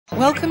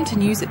Welcome to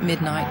News at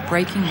Midnight,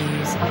 breaking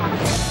news.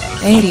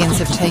 Aliens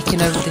have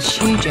taken over the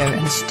studio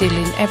and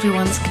stealing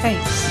everyone's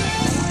capes.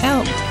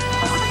 Help!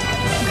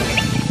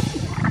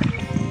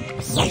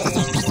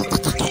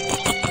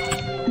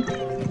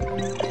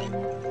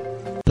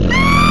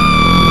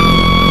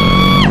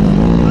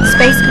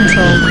 Space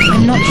Control,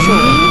 I'm not sure.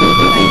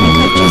 I think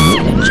I've just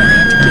seen a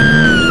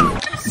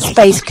giant Guinea.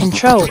 Space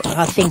Control,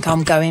 I think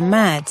I'm going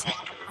mad.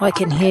 I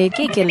can hear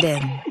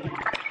giggling.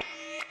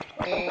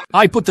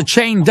 I put the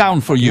chain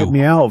down for you. Get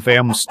me out of here,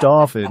 I'm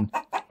starving.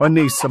 I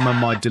need some of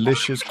my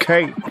delicious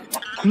cake.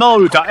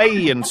 No, the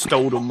alien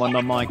stolen one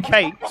of my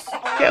cakes.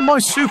 Get my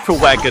super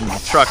wagon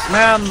truck,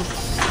 man.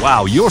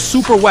 Wow, your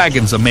super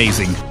wagon's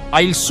amazing.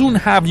 I'll soon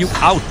have you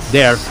out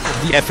there of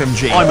the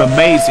FMJ. I'm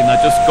amazing, I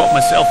just got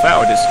myself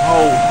out of this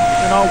hole.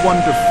 And I'm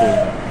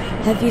wonderful.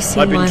 Have you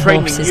seen my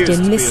horse? Has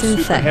been missing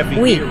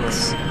for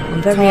weeks.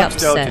 I'm very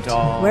upset.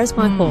 Where's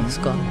my horse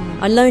gone?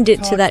 I loaned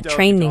it to that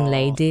training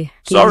lady.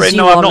 Sorry,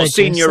 no, I've not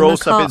seen your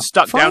horse. I've been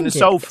stuck down this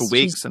hole for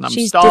weeks and I'm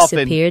starving. She's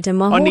disappeared and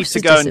my horse I need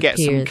to go and get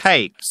some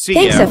cake. See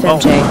Thanks, ya.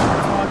 FMJ.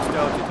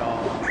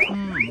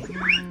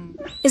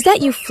 Is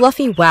that you,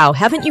 Fluffy? Wow,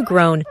 haven't you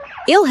grown?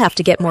 You'll have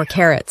to get more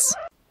carrots.